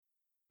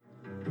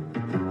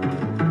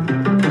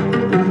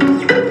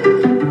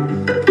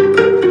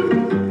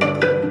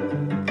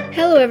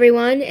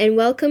everyone, and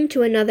welcome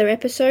to another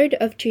episode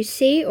of To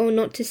See or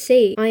Not to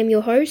See. I am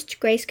your host,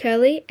 Grace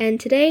Curley, and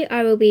today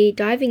I will be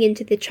diving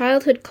into the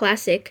childhood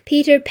classic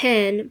Peter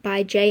Pan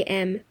by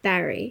J.M.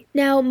 Barrie.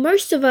 Now,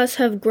 most of us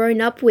have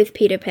grown up with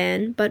Peter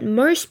Pan, but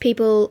most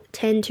people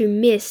tend to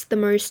miss the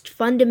most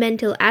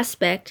fundamental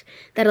aspect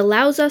that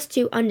allows us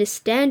to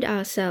understand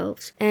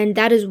ourselves, and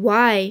that is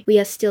why we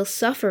are still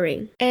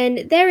suffering.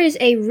 And there is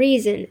a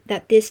reason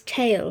that this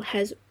tale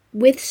has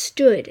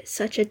withstood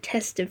such a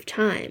test of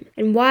time,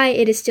 and why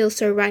it is still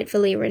so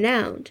rightfully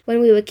renowned.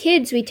 When we were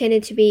kids, we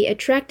tended to be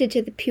attracted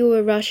to the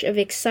pure rush of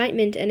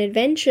excitement and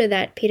adventure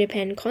that Peter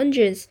Pan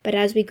conjures, but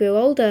as we grew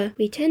older,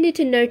 we tended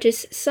to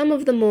notice some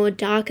of the more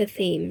darker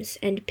themes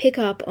and pick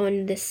up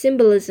on the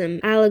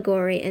symbolism,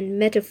 allegory, and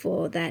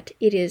metaphor that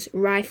it is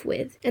rife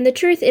with. And the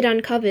truth it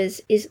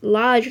uncovers is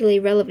largely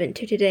relevant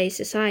to today's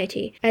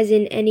society, as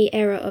in any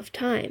era of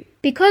time.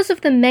 Because of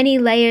the many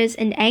layers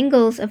and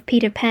angles of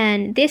Peter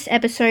Pan, this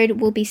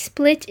episode will be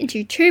split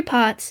into two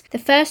parts, the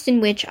first in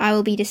which I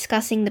will be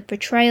discussing the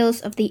portrayals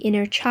of the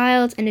inner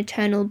child and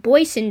eternal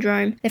boy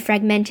syndrome, the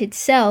fragmented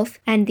self,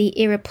 and the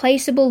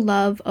irreplaceable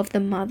love of the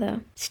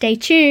mother. Stay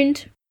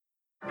tuned!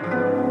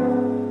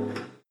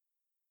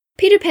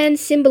 Peter Pan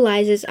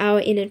symbolizes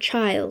our inner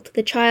child,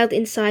 the child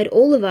inside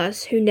all of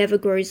us who never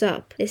grows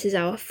up. This is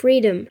our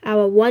freedom,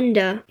 our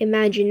wonder,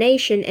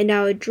 imagination, and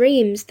our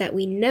dreams that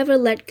we never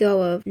let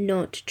go of,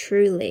 not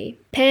truly.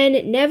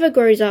 Pan never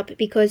grows up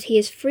because he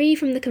is free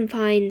from the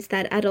confines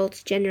that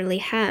adults generally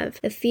have,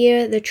 the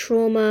fear, the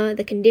trauma,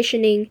 the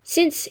conditioning.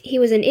 Since he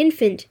was an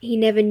infant, he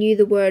never knew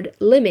the word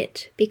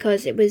limit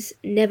because it was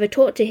never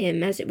taught to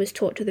him as it was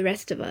taught to the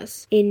rest of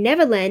us. In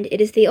Neverland, it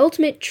is the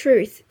ultimate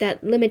truth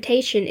that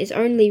limitation is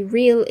only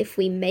real if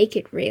we make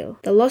it real.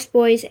 The Lost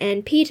Boys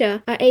and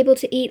Peter are able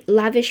to eat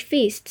lavish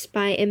feasts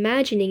by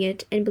imagining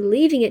it and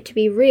believing it to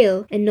be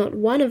real, and not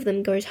one of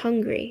them goes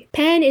hungry.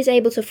 Pan is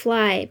able to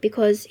fly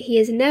because he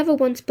has never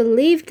once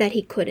believed that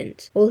he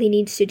couldn't. All he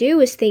needs to do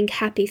is think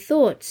happy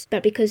thoughts,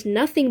 but because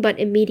nothing but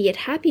immediate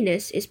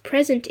happiness is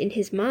present in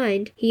his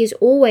mind, he is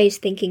always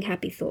thinking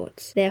happy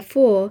thoughts.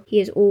 Therefore, he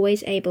is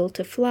always able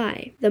to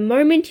fly. The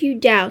moment you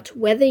doubt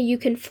whether you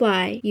can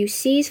fly, you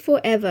cease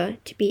forever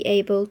to be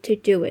able to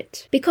do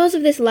it. Because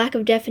of this lack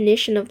of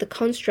definition of the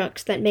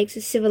constructs that makes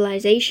a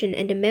civilization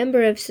and a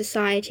member of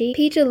society,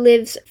 Peter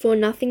lives for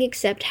nothing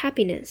except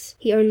happiness.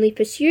 He only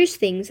pursues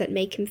things that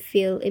make him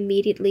feel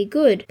immediately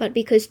good, but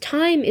because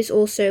time is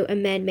also a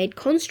man-made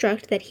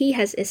construct that he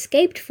has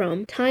escaped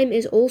from, time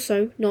is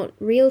also not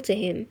real to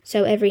him.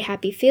 So every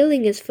happy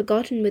feeling is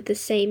forgotten with the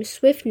same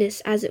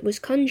swiftness as it was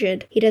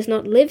conjured. He does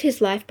not live his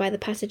life by the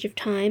passage of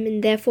time,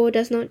 and therefore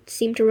does not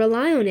seem to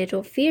rely on it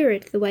or fear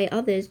it the way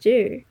others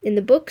do. In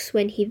the books,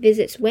 when he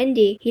visits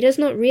Wendy, he does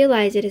not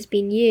realize it has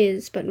been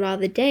years, but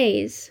rather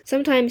days.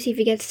 Sometimes he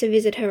forgets to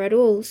visit her at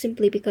all,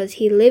 simply because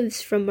he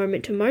lives from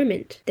moment to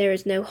moment. There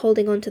is no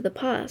holding on to the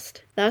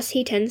past. Thus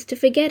he tends to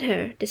forget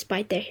her,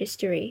 despite their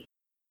history.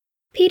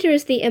 Peter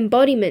is the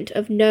embodiment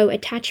of no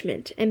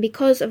attachment, and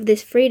because of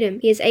this freedom,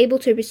 he is able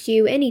to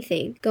pursue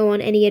anything, go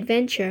on any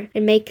adventure,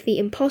 and make the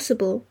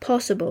impossible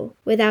possible,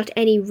 without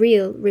any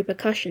real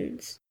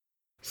repercussions.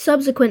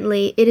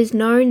 Subsequently, it is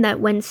known that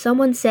when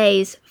someone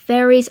says,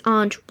 "Fairies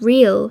aren't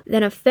real,"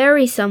 then a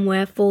fairy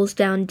somewhere falls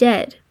down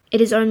dead. It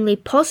is only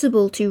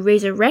possible to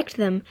resurrect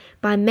them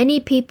by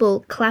many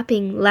people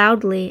clapping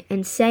loudly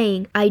and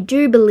saying, "I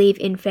do believe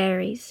in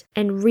fairies,"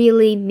 and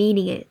really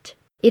meaning it.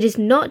 It is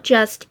not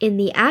just in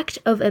the act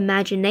of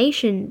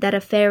imagination that a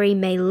fairy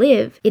may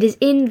live, it is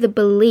in the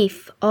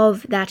belief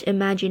of that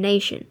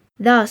imagination.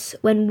 Thus,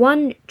 when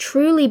one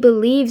truly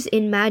believes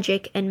in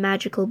magic and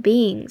magical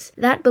beings,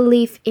 that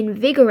belief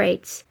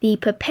invigorates the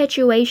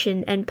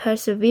perpetuation and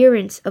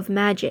perseverance of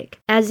magic,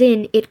 as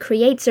in it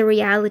creates a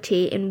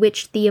reality in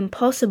which the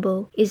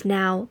impossible is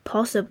now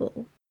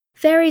possible.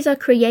 Fairies are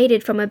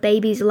created from a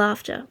baby's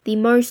laughter, the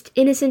most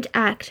innocent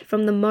act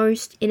from the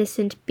most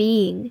innocent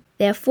being.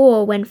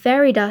 Therefore, when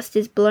fairy dust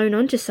is blown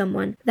onto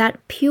someone, that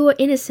pure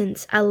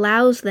innocence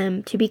allows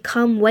them to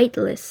become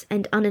weightless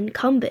and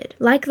unencumbered,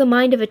 like the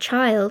mind of a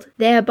child,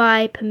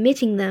 thereby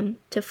permitting them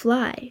to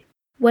fly.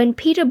 When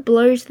Peter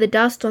blows the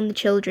dust on the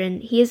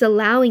children, he is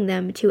allowing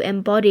them to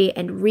embody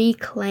and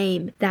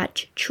reclaim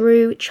that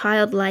true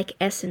childlike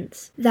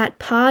essence, that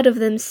part of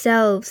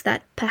themselves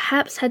that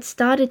perhaps had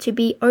started to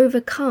be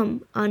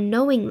overcome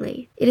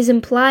unknowingly. It is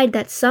implied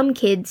that some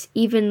kids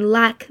even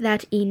lack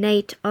that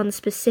innate,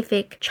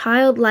 unspecific,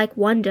 childlike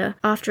wonder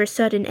after a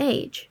certain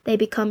age. They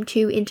become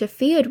too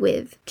interfered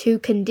with, too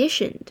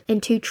conditioned,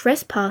 and too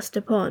trespassed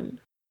upon.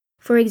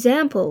 For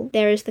example,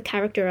 there is the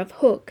character of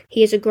Hook.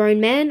 He is a grown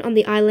man on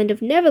the island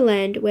of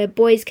Neverland where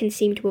boys can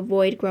seem to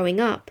avoid growing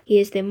up. He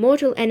is the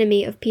mortal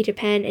enemy of Peter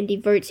Pan and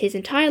devotes his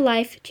entire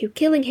life to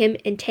killing him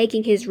and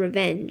taking his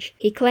revenge.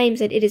 He claims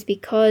that it is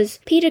because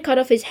Peter cut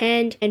off his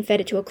hand and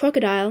fed it to a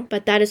crocodile,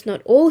 but that is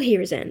not all he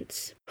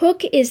resents.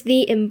 Hook is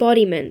the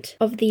embodiment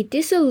of the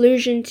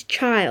disillusioned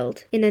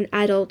child in an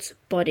adult's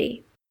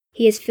body.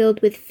 He is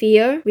filled with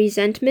fear,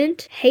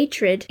 resentment,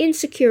 hatred,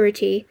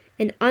 insecurity,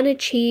 and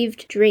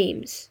unachieved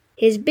dreams.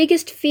 His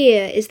biggest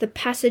fear is the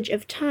passage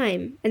of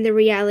time and the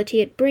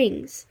reality it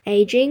brings: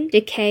 aging,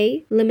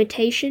 decay,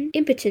 limitation,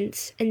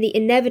 impotence, and the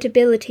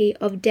inevitability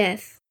of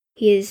death.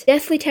 He is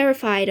deathly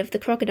terrified of the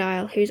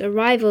crocodile, whose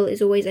arrival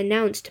is always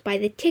announced by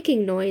the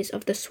ticking noise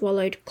of the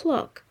swallowed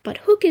clock. But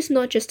Hook is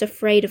not just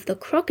afraid of the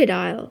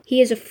crocodile,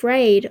 he is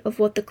afraid of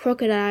what the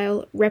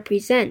crocodile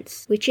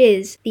represents, which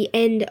is the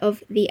end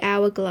of the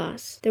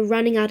hourglass, the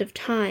running out of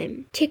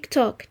time.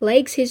 Tick-tock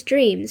plagues his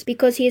dreams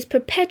because he is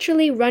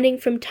perpetually running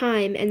from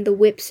time and the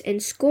whips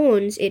and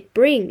scorns it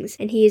brings,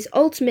 and he is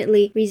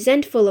ultimately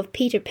resentful of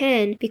Peter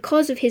Pan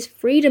because of his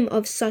freedom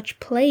of such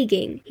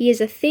plaguing. He is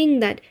a thing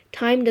that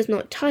time does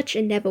not touch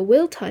and never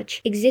will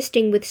touch,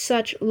 existing with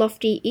such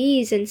lofty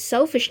ease and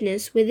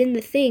selfishness within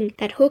the thing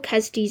that Hook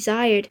has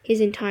desired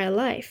his entire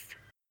life.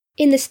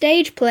 In the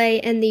stage play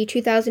and the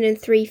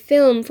 2003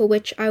 film, for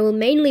which I will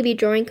mainly be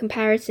drawing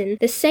comparison,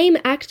 the same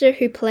actor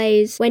who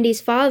plays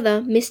Wendy's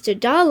father, Mr.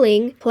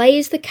 Darling,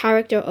 plays the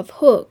character of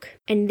Hook,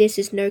 and this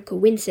is no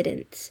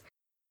coincidence.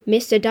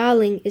 Mr.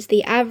 Darling is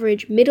the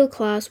average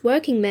middle-class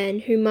working man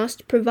who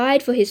must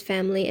provide for his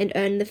family and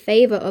earn the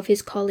favor of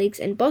his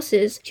colleagues and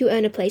bosses to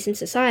earn a place in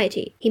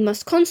society. He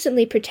must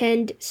constantly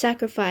pretend,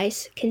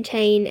 sacrifice,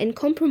 contain, and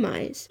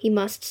compromise. He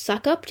must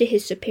suck up to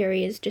his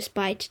superiors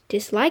despite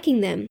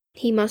disliking them.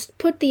 He must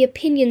put the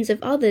opinions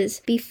of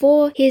others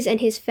before his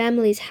and his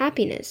family's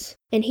happiness.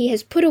 And he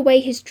has put away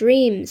his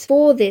dreams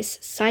for this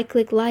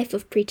cyclic life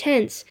of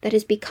pretense that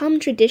has become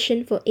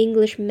tradition for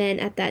English men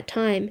at that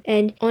time,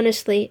 and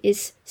honestly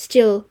is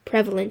still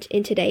prevalent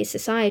in today's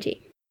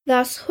society.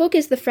 Thus, Hook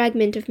is the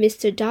fragment of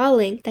Mr.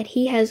 Darling that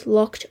he has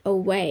locked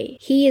away.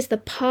 He is the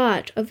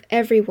part of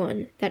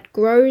everyone that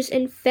grows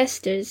and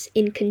festers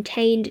in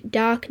contained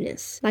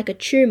darkness, like a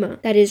tumor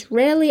that is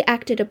rarely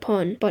acted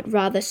upon, but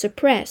rather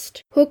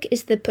suppressed. Hook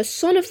is the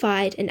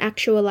personified and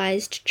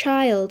actualized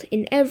child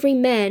in every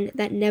man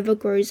that never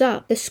grows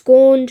up. The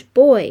scorned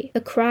boy,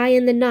 the cry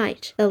in the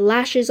night, the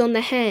lashes on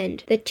the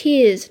hand, the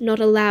tears not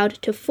allowed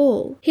to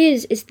fall.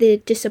 His is the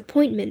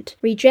disappointment,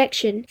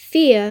 rejection,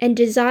 fear, and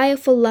desire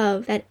for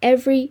love that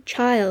every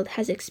child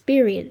has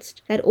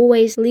experienced, that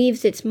always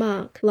leaves its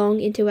mark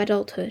long into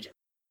adulthood.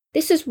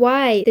 This is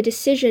why the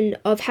decision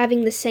of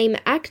having the same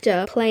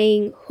actor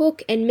playing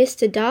Hook and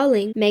Mr.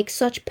 Darling makes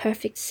such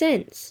perfect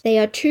sense. They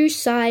are two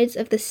sides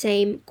of the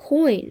same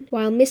coin.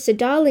 While Mr.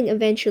 Darling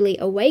eventually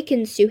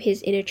awakens to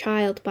his inner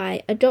child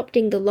by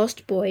adopting the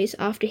Lost Boys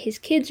after his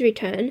kids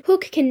return,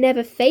 Hook can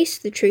never face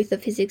the truth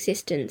of his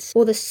existence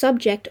or the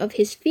subject of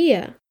his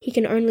fear. He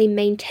can only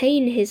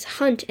maintain his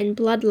hunt and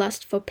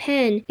bloodlust for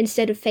Pan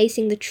instead of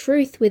facing the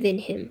truth within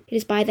him. It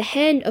is by the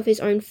hand of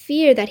his own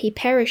fear that he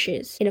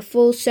perishes. In a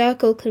full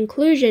circle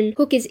conclusion,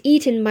 Hook is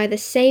eaten by the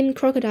same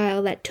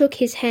crocodile that took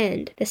his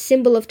hand, the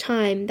symbol of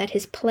time that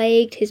has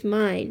plagued his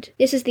mind.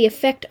 This is the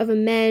effect of a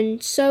man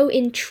so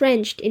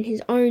entrenched in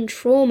his own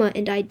trauma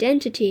and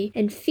identity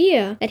and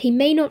fear that he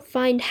may not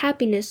find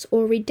happiness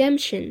or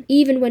redemption,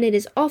 even when it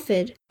is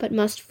offered, but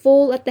must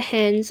fall at the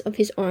hands of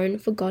his own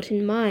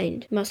forgotten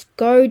mind, must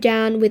go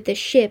down with the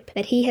ship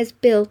that he has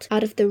built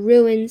out of the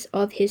ruins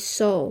of his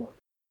soul.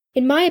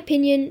 In my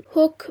opinion,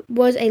 Hook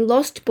was a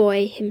lost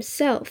boy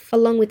himself,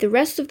 along with the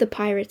rest of the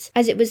pirates,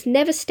 as it was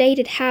never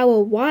stated how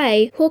or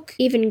why Hook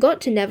even got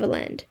to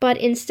Neverland. But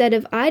instead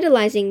of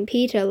idolizing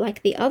Peter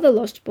like the other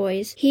lost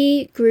boys,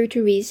 he grew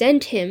to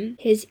resent him,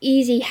 his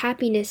easy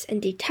happiness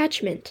and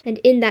detachment, and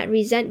in that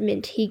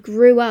resentment he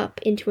grew up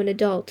into an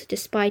adult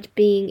despite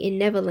being in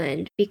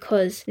Neverland,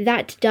 because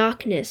that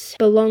darkness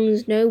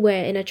belongs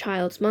nowhere in a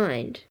child's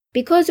mind.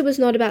 Because it was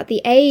not about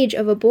the age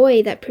of a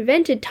boy that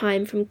prevented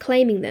time from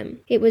claiming them.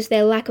 It was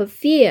their lack of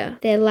fear,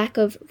 their lack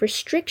of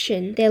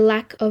restriction, their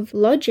lack of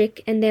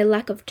logic, and their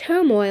lack of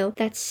turmoil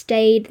that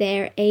stayed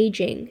there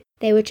aging.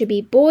 They were to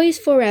be boys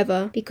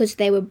forever because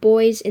they were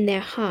boys in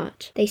their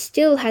heart. They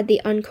still had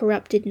the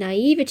uncorrupted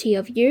naivety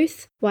of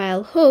youth,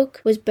 while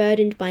Hook was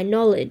burdened by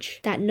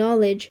knowledge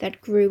that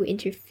grew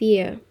into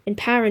fear and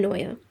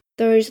paranoia.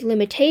 Those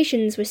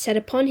limitations were set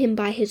upon him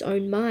by his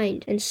own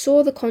mind, and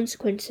saw the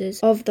consequences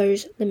of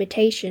those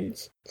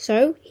limitations.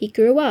 So he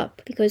grew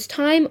up, because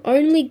time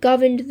only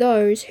governed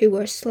those who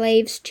were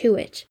slaves to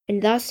it,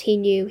 and thus he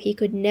knew he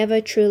could never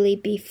truly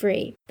be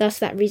free. Thus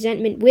that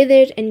resentment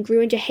withered and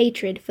grew into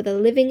hatred for the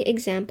living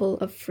example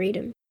of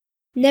freedom.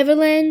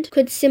 Neverland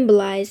could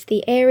symbolize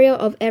the area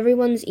of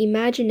everyone's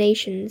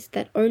imaginations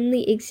that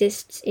only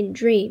exists in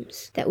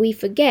dreams, that we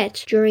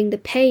forget during the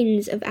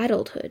pains of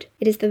adulthood.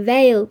 It is the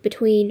veil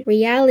between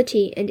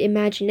reality and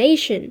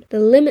imagination, the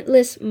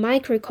limitless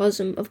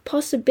microcosm of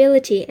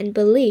possibility and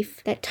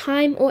belief that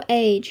time or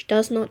age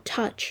does not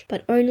touch,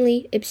 but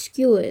only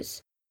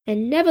obscures.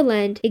 And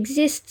Neverland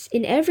exists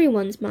in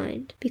everyone's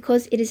mind,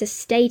 because it is a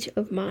state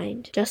of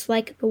mind, just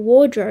like the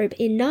wardrobe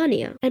in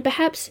Narnia. And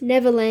perhaps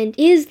Neverland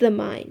is the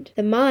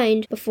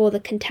mind before the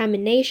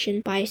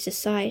contamination by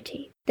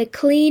society. the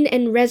clean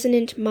and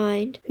resonant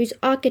mind, whose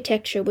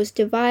architecture was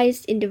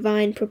devised in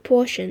divine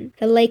proportion,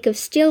 the lake of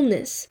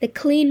stillness, the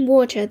clean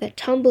water that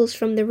tumbles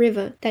from the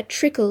river, that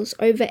trickles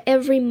over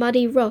every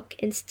muddy rock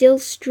and still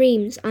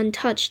streams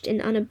untouched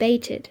and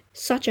unabated.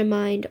 Such a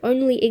mind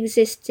only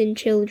exists in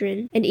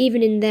children, and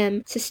even in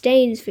them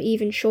sustains for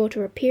even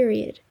shorter a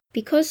period.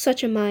 Because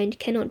such a mind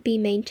cannot be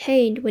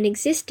maintained when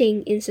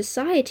existing in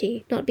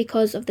society, not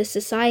because of the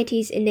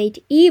society's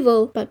innate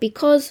evil, but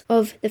because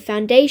of the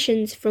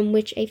foundations from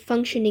which a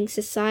functioning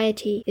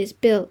society is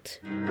built.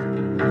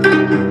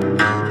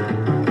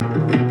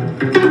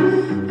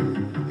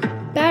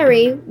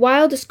 Barrie,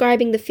 while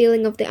describing the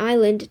feeling of the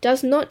island,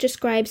 does not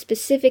describe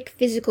specific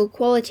physical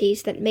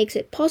qualities that makes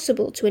it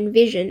possible to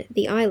envision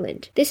the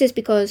island. This is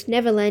because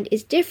Neverland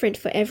is different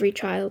for every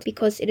child,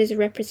 because it is a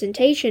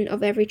representation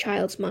of every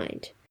child's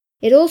mind.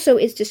 It also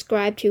is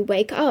described to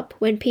wake up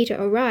when Peter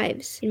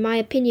arrives. In my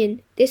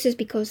opinion, this is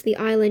because the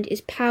island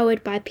is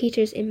powered by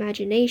Peter's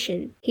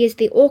imagination. He is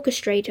the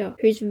orchestrator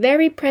whose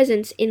very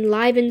presence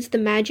enlivens the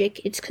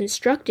magic it's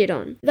constructed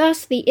on.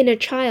 Thus, the inner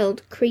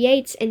child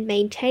creates and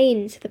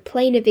maintains the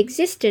plane of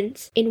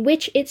existence in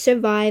which it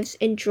survives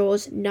and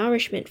draws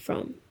nourishment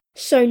from.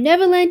 So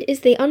Neverland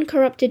is the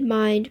uncorrupted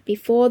mind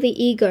before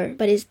the ego,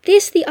 but is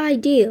this the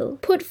ideal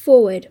put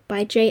forward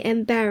by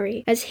J.M.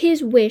 Barrie as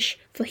his wish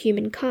for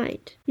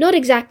humankind? Not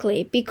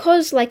exactly,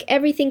 because like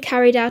everything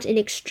carried out in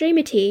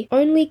extremity,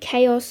 only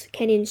chaos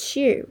can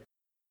ensue.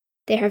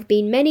 There have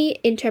been many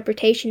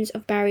interpretations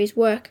of Barrie's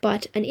work,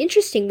 but an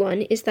interesting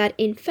one is that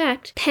in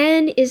fact,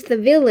 Pan is the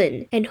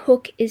villain and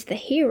Hook is the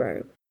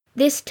hero.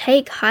 This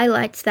take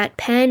highlights that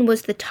Pan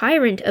was the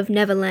tyrant of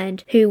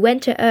Neverland who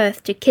went to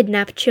Earth to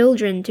kidnap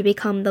children to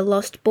become the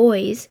Lost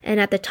Boys and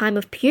at the time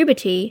of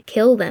puberty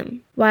kill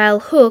them, while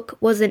Hook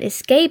was an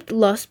escaped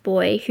Lost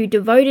Boy who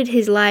devoted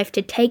his life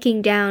to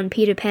taking down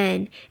Peter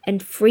Pan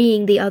and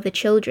freeing the other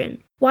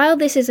children. While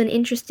this is an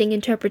interesting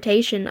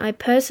interpretation, I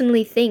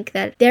personally think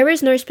that there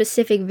is no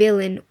specific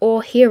villain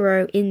or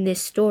hero in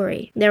this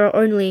story. There are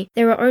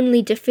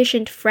only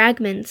deficient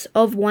fragments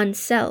of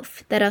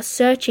oneself that are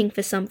searching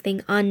for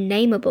something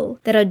unnameable,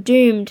 that are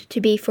doomed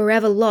to be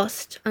forever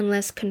lost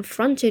unless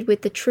confronted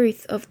with the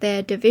truth of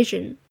their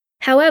division.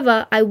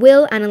 However, I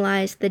will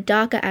analyze the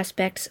darker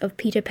aspects of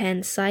Peter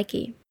Pan's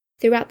psyche.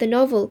 Throughout the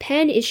novel,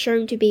 Pan is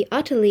shown to be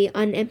utterly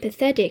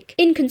unempathetic,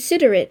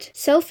 inconsiderate,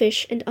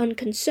 selfish, and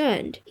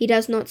unconcerned. He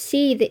does not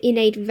see the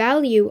innate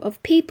value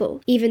of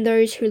people, even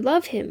those who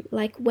love him,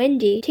 like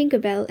Wendy, Tinker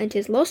Bell, and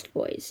his Lost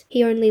Boys.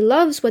 He only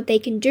loves what they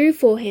can do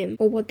for him,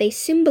 or what they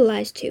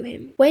symbolize to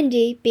him.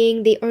 Wendy,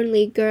 being the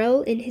only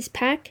girl in his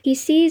pack, he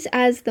sees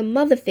as the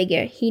mother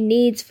figure he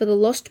needs for the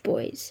Lost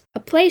Boys, a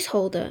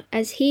placeholder,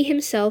 as he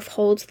himself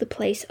holds the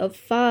place of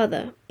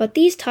father. But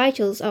these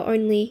titles are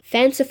only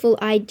fanciful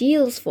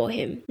ideals for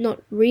him,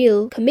 not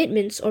real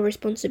commitments or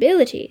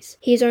responsibilities.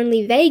 He is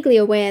only vaguely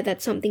aware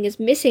that something is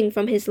missing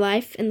from his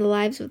life and the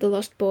lives of the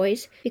Lost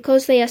Boys,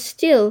 because they are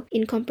still,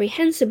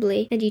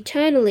 incomprehensibly and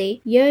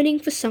eternally, yearning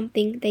for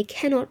something they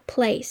cannot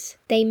place.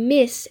 They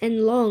miss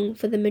and long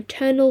for the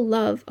maternal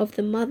love of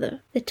the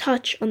mother, the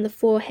touch on the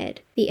forehead,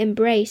 the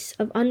embrace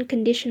of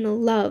unconditional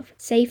love,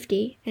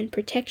 safety, and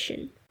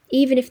protection.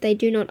 Even if they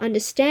do not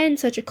understand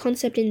such a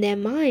concept in their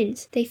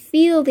minds, they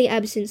feel the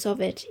absence of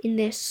it in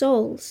their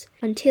souls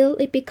until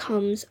it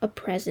becomes a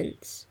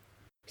presence.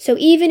 So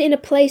even in a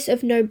place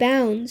of no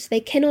bounds,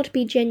 they cannot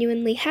be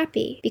genuinely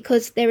happy,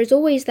 because there is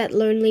always that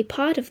lonely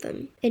part of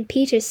them. And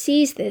Peter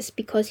sees this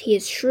because he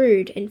is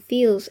shrewd and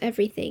feels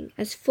everything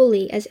as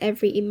fully as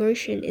every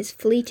emotion is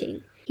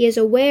fleeting. He is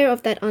aware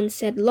of that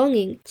unsaid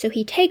longing, so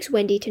he takes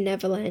Wendy to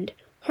Neverland,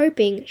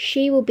 hoping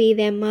she will be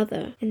their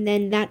mother, and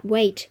then that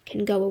weight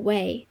can go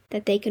away,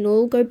 that they can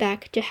all go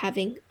back to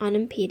having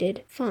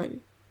unimpeded fun.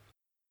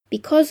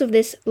 Because of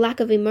this lack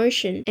of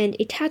emotion and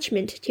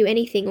attachment to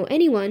anything or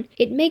anyone,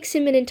 it makes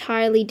him an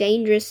entirely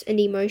dangerous and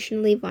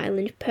emotionally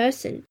violent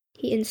person.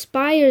 He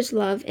inspires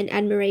love and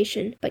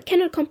admiration, but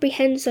cannot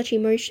comprehend such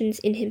emotions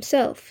in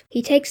himself.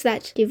 He takes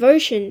that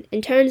devotion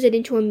and turns it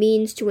into a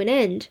means to an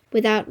end,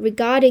 without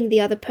regarding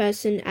the other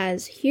person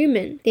as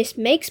human. This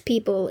makes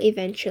people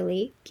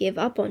eventually give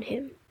up on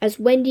him, as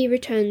Wendy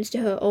returns to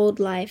her old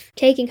life,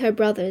 taking her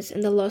brothers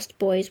and the Lost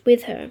Boys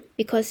with her,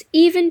 because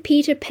even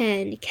Peter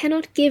Pan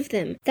cannot give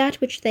them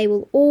that which they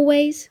will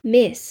always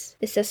miss,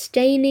 the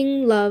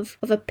sustaining love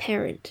of a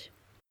parent.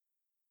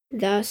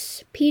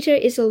 Thus, Peter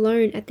is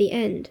alone at the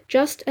end,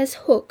 just as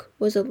Hook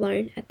was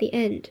alone at the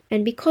end.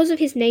 And because of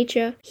his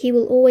nature, he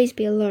will always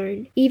be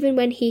alone, even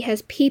when he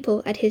has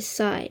people at his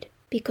side,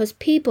 because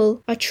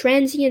people are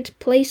transient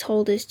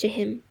placeholders to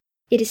him.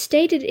 It is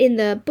stated in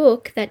the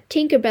book that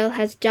Tinker Bell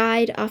has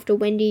died after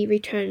Wendy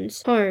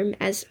returns home,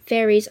 as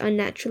fairies are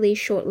naturally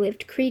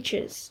short-lived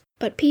creatures.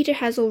 But Peter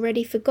has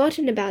already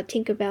forgotten about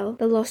Tinker Bell,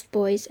 the Lost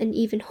Boys, and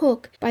even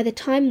Hook by the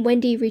time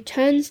Wendy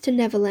returns to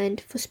Neverland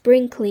for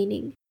spring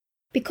cleaning.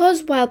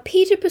 Because while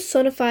Peter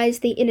personifies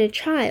the inner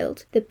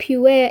child, the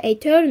puer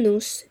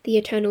aeternus, the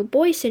eternal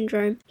boy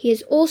syndrome, he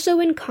is also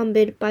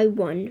encumbered by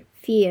one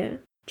fear: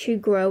 to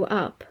grow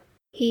up.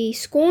 He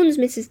scorns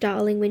Mrs.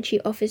 Darling when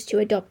she offers to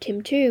adopt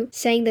him too,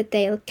 saying that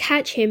they'll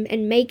catch him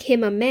and make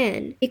him a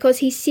man, because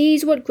he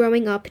sees what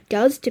growing up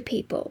does to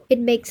people. It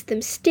makes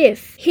them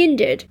stiff,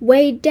 hindered,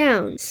 weighed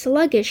down,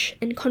 sluggish,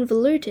 and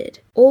convoluted.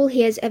 All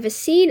he has ever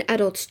seen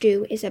adults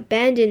do is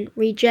abandon,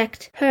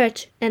 reject,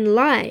 hurt, and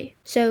lie.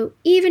 So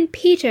even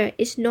Peter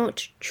is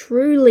not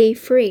truly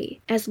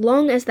free. As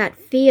long as that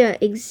fear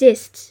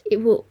exists,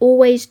 it will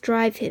always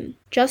drive him,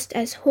 just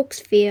as Hook's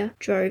fear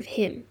drove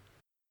him.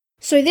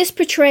 So this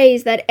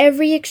portrays that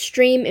every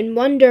extreme in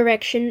one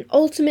direction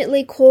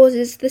ultimately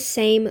causes the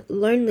same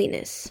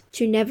loneliness.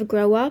 To never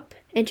grow up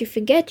and to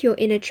forget your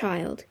inner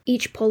child.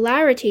 Each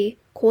polarity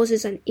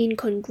causes an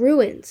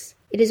incongruence.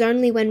 It is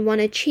only when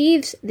one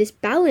achieves this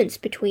balance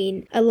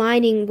between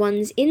aligning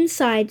one's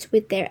insides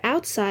with their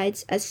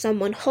outsides as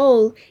someone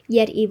whole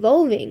yet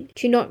evolving,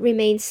 to not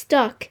remain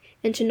stuck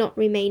and to not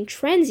remain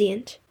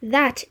transient,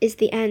 that is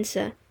the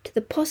answer to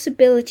the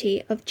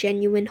possibility of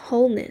genuine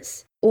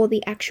wholeness, or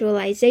the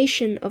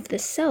actualization of the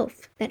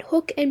self that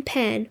Hook and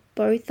Pan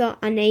both are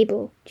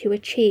unable to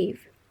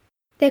achieve.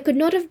 There could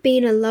not have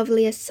been a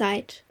lovelier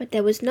sight, but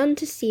there was none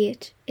to see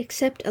it,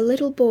 except a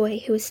little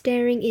boy who was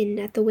staring in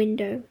at the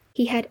window.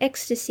 He had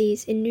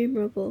ecstasies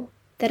innumerable,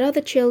 that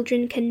other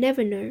children can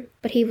never know,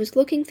 but he was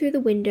looking through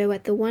the window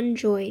at the one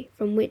joy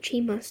from which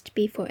he must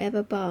be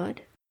forever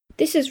barred.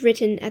 This is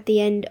written at the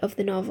end of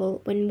the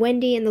novel, when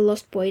Wendy and the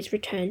Lost Boys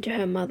return to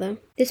her mother.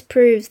 This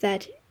proves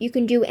that you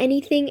can do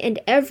anything and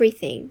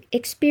everything,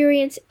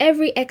 experience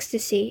every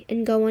ecstasy,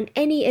 and go on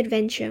any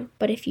adventure,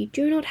 but if you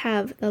do not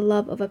have the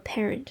love of a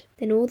parent,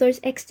 then all those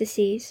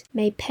ecstasies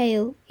may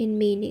pale in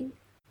meaning.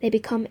 They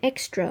become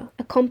extra,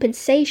 a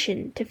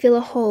compensation to fill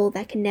a hole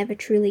that can never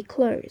truly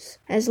close.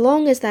 As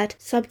long as that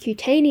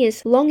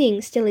subcutaneous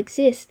longing still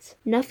exists,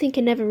 nothing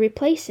can ever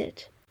replace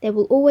it. There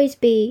will always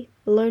be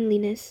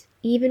loneliness,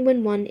 even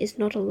when one is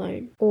not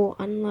alone or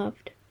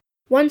unloved.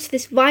 Once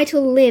this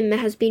vital limb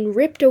has been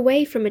ripped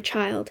away from a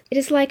child, it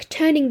is like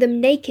turning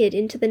them naked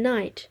into the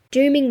night,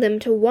 dooming them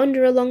to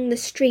wander along the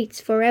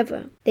streets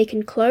forever. They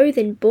can clothe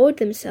and board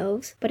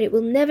themselves, but it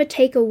will never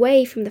take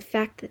away from the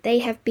fact that they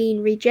have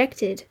been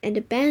rejected and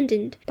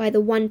abandoned by the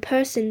one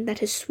person that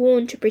has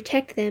sworn to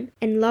protect them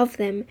and love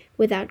them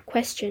without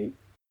question.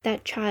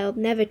 That child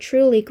never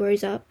truly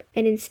grows up,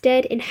 and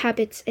instead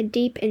inhabits a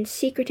deep and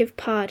secretive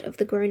part of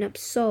the grown-up's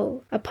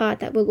soul, a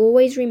part that will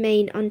always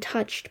remain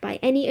untouched by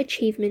any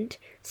achievement,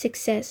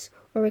 success,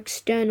 or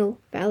external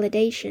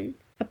validation,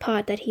 a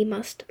part that he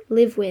must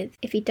live with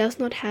if he does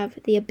not have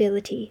the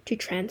ability to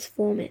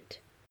transform it.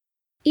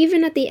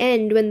 Even at the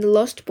end, when the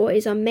Lost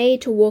Boys are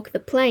made to walk the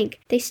plank,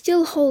 they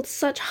still hold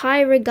such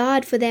high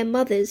regard for their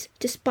mothers,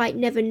 despite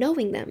never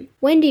knowing them.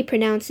 Wendy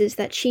pronounces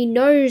that she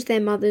knows their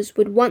mothers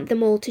would want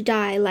them all to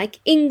die like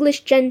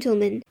English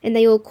gentlemen, and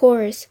they all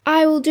chorus,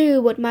 "I will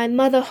do what my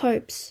mother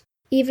hopes."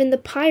 Even the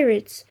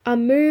pirates are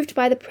moved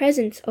by the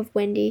presence of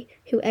Wendy,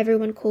 who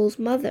everyone calls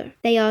Mother.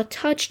 They are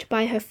touched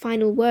by her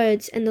final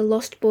words and the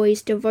Lost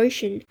Boys'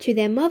 devotion to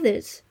their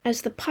mothers.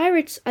 As the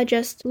pirates are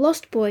just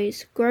Lost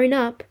Boys grown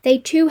up, they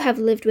too have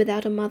lived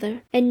without a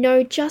mother, and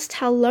know just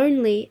how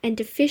lonely and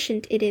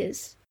deficient it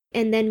is.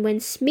 And then when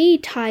Smee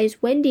ties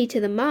Wendy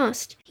to the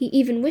mast, he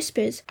even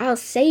whispers, "I'll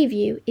save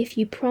you if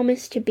you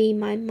promise to be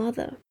my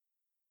mother."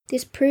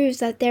 This proves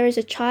that there is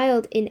a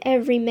child in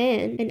every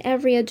man and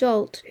every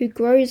adult who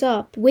grows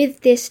up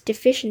with this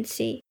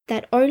deficiency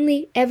that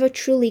only ever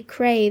truly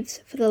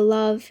craves for the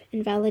love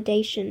and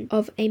validation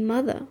of a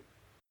mother.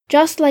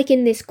 Just like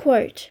in this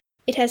quote,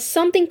 it has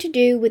something to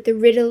do with the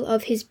riddle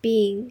of his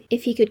being.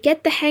 If he could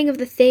get the hang of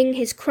the thing,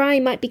 his cry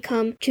might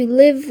become, "To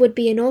live would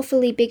be an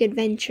awfully big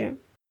adventure."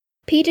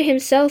 Peter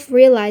himself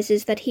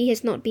realizes that he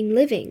has not been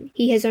living,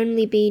 he has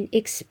only been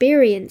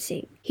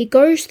experiencing. He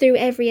goes through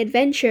every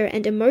adventure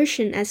and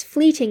emotion as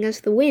fleeting as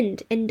the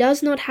wind, and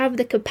does not have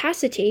the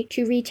capacity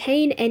to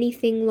retain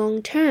anything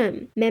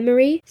long-term,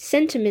 memory,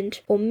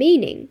 sentiment, or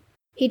meaning.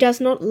 He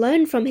does not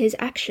learn from his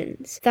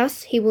actions.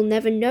 Thus, he will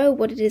never know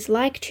what it is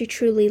like to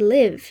truly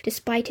live,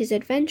 despite his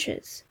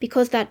adventures.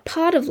 Because that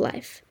part of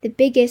life, the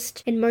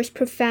biggest and most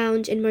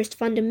profound and most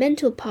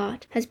fundamental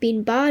part, has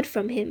been barred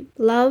from him.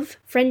 Love,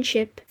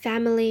 friendship,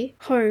 family,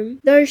 home,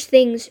 those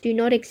things do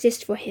not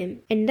exist for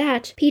him. And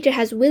that Peter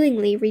has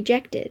willingly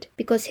rejected,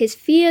 because his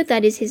fear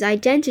that is his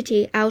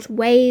identity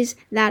outweighs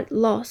that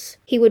loss.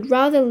 He would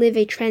rather live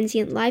a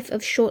transient life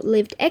of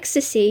short-lived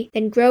ecstasy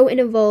than grow and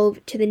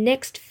evolve to the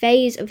next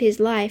phase of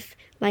his life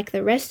like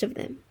the rest of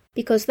them.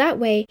 Because that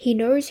way he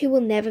knows he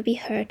will never be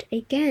hurt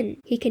again.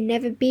 He can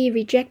never be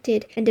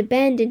rejected and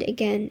abandoned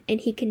again,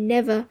 and he can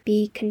never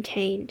be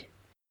contained.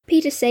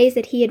 Peter says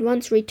that he had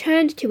once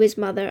returned to his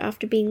mother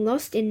after being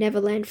lost in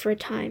Neverland for a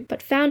time,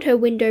 but found her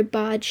window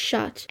barred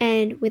shut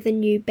and with a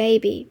new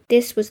baby.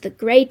 This was the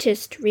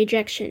greatest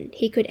rejection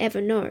he could ever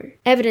know.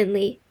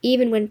 Evidently,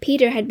 Even when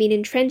Peter had been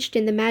entrenched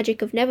in the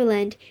magic of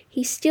Neverland,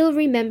 he still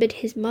remembered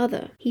his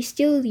mother. He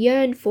still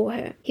yearned for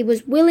her. He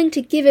was willing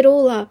to give it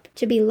all up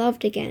to be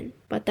loved again.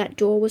 But that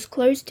door was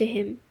closed to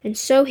him, and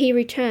so he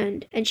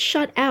returned, and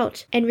shut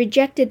out, and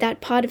rejected that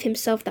part of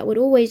himself that would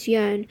always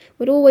yearn,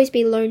 would always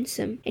be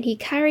lonesome, and he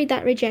carried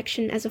that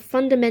rejection as a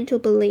fundamental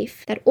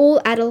belief that all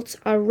adults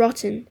are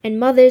rotten, and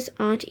mothers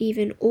aren't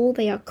even all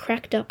they are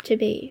cracked up to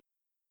be.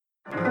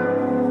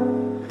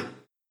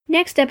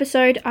 Next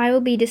episode, I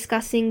will be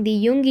discussing the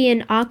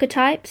Jungian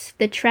archetypes,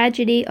 the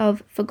tragedy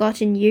of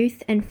forgotten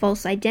youth and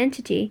false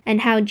identity,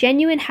 and how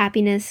genuine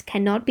happiness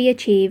cannot be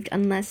achieved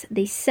unless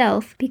the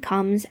self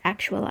becomes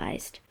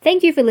actualized.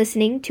 Thank you for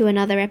listening to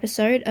another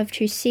episode of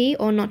To See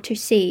or Not to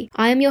See.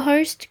 I am your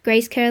host,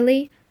 Grace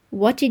Curley.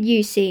 What did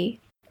you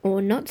see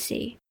or not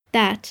see?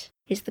 That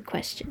is the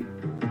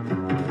question.